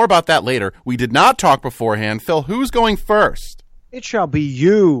 Yeah, more about that later. We did not talk beforehand. Phil, who's going first? It shall be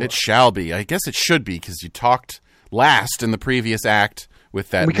you. It shall be. I guess it should be, because you talked last in the previous act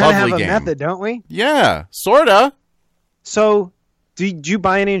with that lovely game. We kind of have a method, don't we? Yeah, sorta. So, did you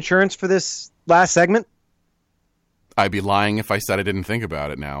buy any insurance for this last segment? I'd be lying if I said I didn't think about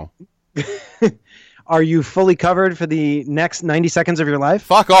it now. Are you fully covered for the next 90 seconds of your life?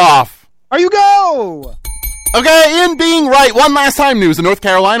 Fuck off! Are you go? Okay, in being right, one last time news. A North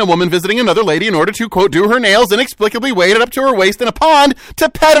Carolina woman visiting another lady in order to, quote, do her nails inexplicably waded up to her waist in a pond to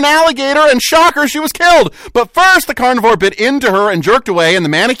pet an alligator, and shocker, she was killed. But first, the carnivore bit into her and jerked away, and the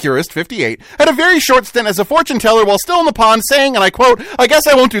manicurist, 58, had a very short stint as a fortune teller while still in the pond, saying, and I quote, I guess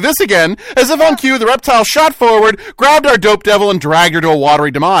I won't do this again. As if on cue, the reptile shot forward, grabbed our dope devil, and dragged her to a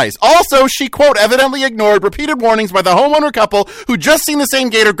watery demise. Also, she, quote, evidently ignored repeated warnings by the homeowner couple who just seen the same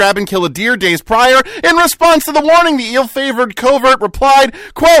gator grab and kill a deer days prior. In response to the warning, the ill-favored covert replied,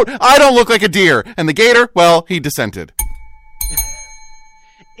 quote, I don't look like a deer. And the gator, well, he dissented.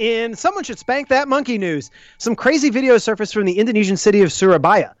 In Someone Should Spank That Monkey news, some crazy video surfaced from the Indonesian city of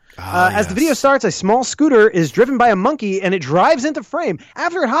Surabaya. As the video starts, a small scooter is driven by a monkey and it drives into frame.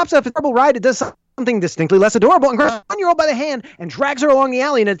 After it hops off its terrible ride, it does something distinctly less adorable and grabs a 1-year-old by the hand and drags her along the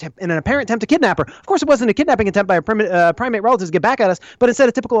alley in an apparent attempt to kidnap her. Of course, it wasn't a kidnapping attempt by a primate relative to get back at us, but instead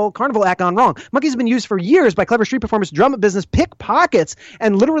a typical carnival act gone wrong. Monkeys have been used for years by clever street performers to drum up business, pick pockets,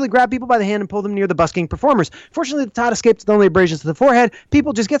 and literally grab people by the hand and pull them near the busking performers. Fortunately, the Todd escaped with only abrasions to the forehead.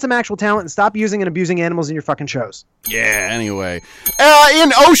 People, just get some actual talent and stop using and abusing animals in your fucking shows. Yeah, anyway.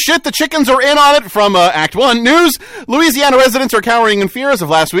 In Oh Shit, the chickens are in on it from Act 1 news. Louisiana residents are cowering in fear as of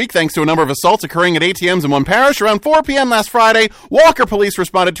last week thanks to a number of assaults occurring at ATMs in one parish. Around 4 p.m. last Friday, Walker police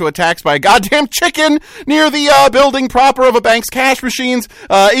responded to attacks by a goddamn chicken near the building proper of a bank's cash machines,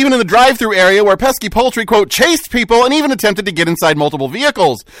 even in the drive-thru area where pesky poultry, quote, chased people and even attempted to get inside multiple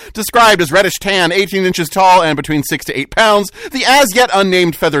vehicles. Described as reddish tan, 18 inches tall, and between 6 to 8 pounds, the as-yet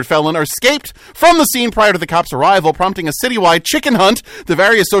unnamed feathered felon escaped from the scene prior to the cops' arrival, prompting a citywide chicken hunt. The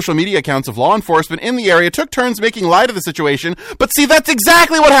various social media accounts of law enforcement in the area took turns making light of the situation, but see, that's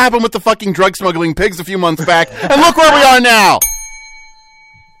exactly what happened with the fucking drug-smuggling pigs a few months back, and look where we are now!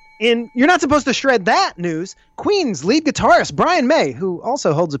 In You're Not Supposed to Shred That news, Queen's lead guitarist Brian May, who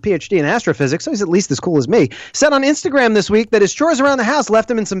also holds a PhD in astrophysics, so he's at least as cool as me, said on Instagram this week that his chores around the house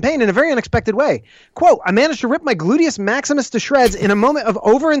left him in some pain in a very unexpected way. Quote, I managed to rip my gluteus maximus to shreds in a moment of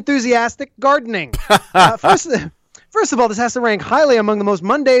over-enthusiastic gardening. First of all, this has to rank highly among the most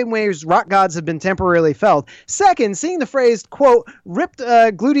mundane ways rock gods have been temporarily felt. Second, seeing the phrase, quote, ripped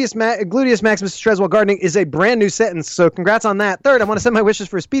gluteus maximus stress while gardening is a brand new sentence, so congrats on that. Third, I want to send my wishes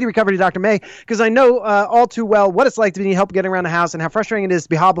for a speedy recovery to Dr. May, because I know all too well what it's like to need help getting around the house and how frustrating it is to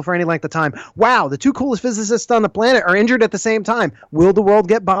be hobbled for any length of time. Wow, the two coolest physicists on the planet are injured at the same time. Will the world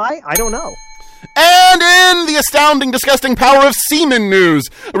get by? I don't know. And in the astounding, disgusting power of semen news,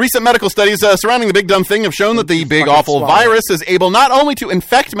 recent medical studies surrounding the big dumb thing have shown that the big awful virus is able not only to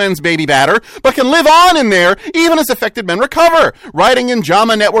infect men's baby batter, but can live on in there even as affected men recover. Writing in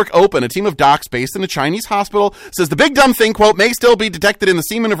JAMA Network Open, a team of docs based in a Chinese hospital says the big dumb thing, quote, may still be detected in the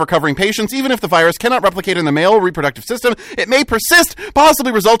semen of recovering patients. Even if the virus cannot replicate in the male reproductive system, it may persist,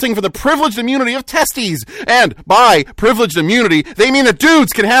 possibly resulting from the privileged immunity of testes. And by privileged immunity, they mean that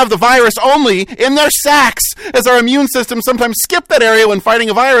dudes can have the virus only in their sacks, as our immune systems sometimes skip that area when fighting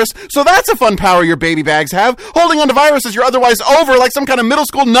a virus. So that's a fun power your baby bags have, holding on to viruses you're otherwise over like some kind of middle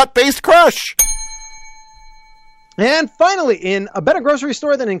school nut-based crush. And finally, in a better grocery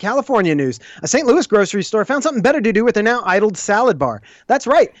store than in California news, a St. Louis grocery store found something better to do with their now idled salad bar. That's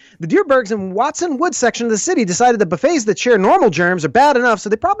right. The Deerbergs and Watson Woods section of the city decided that buffets that share normal germs are bad enough, so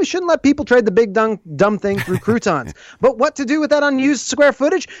they probably shouldn't let people trade the big dumb thing through croutons. But what to do with that unused square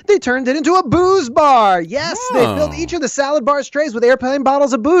footage? They turned it into a booze bar. Yes, They filled each of the salad bar's trays with airplane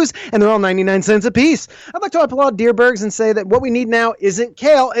bottles of booze, and they're all 99 cents apiece. I'd like to applaud Deerbergs and say that what we need now isn't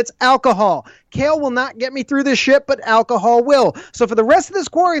kale, it's alcohol. Kale will not get me through this shit, but alcohol will. So for the rest of this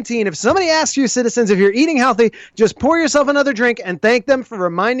quarantine, if somebody asks you, citizens, if you're eating healthy, just pour yourself another drink and thank them for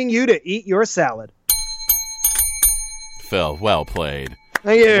reminding you to eat your salad. Phil, well played.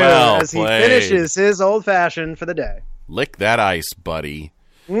 Thank you. Well as played. He finishes his old-fashioned for the day. Lick that ice, buddy.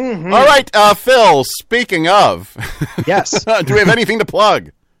 Mm-hmm. All right, Phil, speaking of, Yes. do we have anything to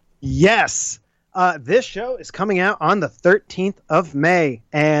plug? Yes. This show is coming out on the 13th of May,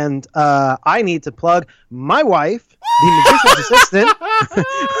 and I need to plug my wife, the magician's assistant.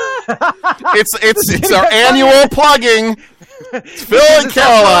 It's our annual plugging. It's Phil and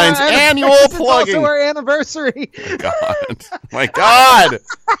Caroline's annual plugging. It's also our anniversary. My God.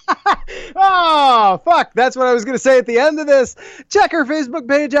 Oh, fuck. That's what I was going to say at the end of this. Check her Facebook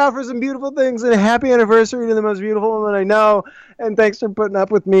page out for some beautiful things, and happy anniversary to the most beautiful woman I know. And thanks for putting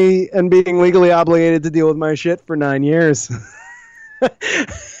up with me and being legally obligated to deal with my shit for 9 years.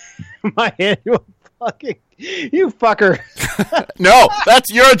 My annual plugging. You fucker. No, that's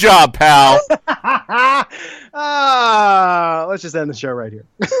your job, pal. Let's just end the show right here.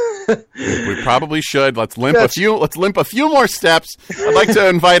 We probably should. Let's limp a few more steps. I'd like to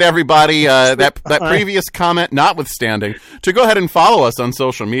invite everybody, that previous comment notwithstanding, to go ahead and follow us on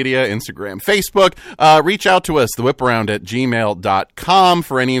social media, Instagram, Facebook. Reach out to us, thewhiparound@gmail.com,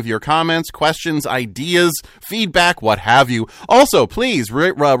 for any of your comments, questions, ideas, feedback, what have you. Also, please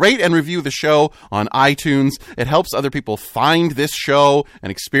rate and review the show on iTunes. It helps other people find this show and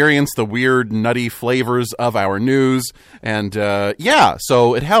experience the weird, nutty flavors of our news. And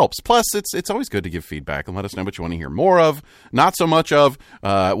so it helps. Plus, it's always good to give feedback and let us know what you want to hear more of, not so much of,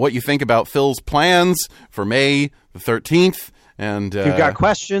 what you think about Phil's plans for May the 13th. And you've got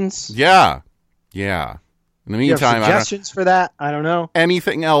questions. Yeah. In the meantime, you have suggestions for that? I don't know.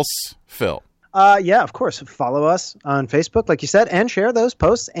 Anything else, Phil? Yeah, of course. Follow us on Facebook, like you said, and share those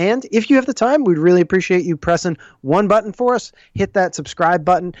posts. And if you have the time, we'd really appreciate you pressing one button for us. Hit that subscribe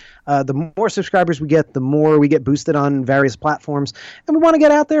button. The more subscribers we get, the more we get boosted on various platforms. And we want to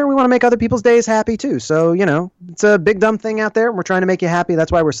get out there, and we want to make other people's days happy, too. So, it's a big, dumb thing out there, and we're trying to make you happy.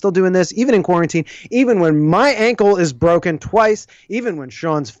 That's why we're still doing this, even in quarantine, even when my ankle is broken twice, even when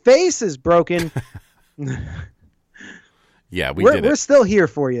Sean's face is broken. Yeah, we're still here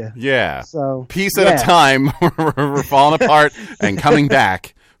for you. Yeah. So piece at a time. We're falling apart and coming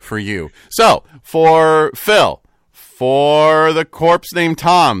back for you. So, for Phil, for the corpse named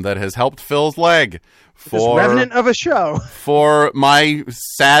Tom that has helped Phil's leg, for this revenant of a show, for my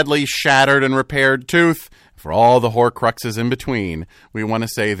sadly shattered and repaired tooth, for all the Horcruxes in between, we want to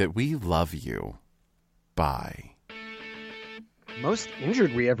say that we love you. Bye. Most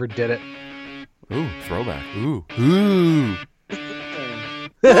injured we ever did it. Ooh, throwback. Ooh.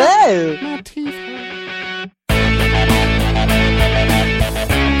 Hey! My teeth hurt.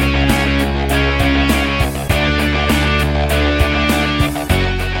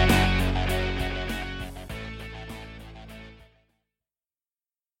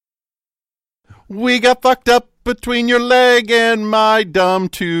 We got fucked up between your leg and my dumb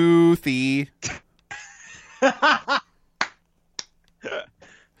toothy.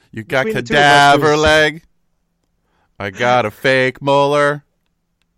 You got cadaver leg. I got a fake molar.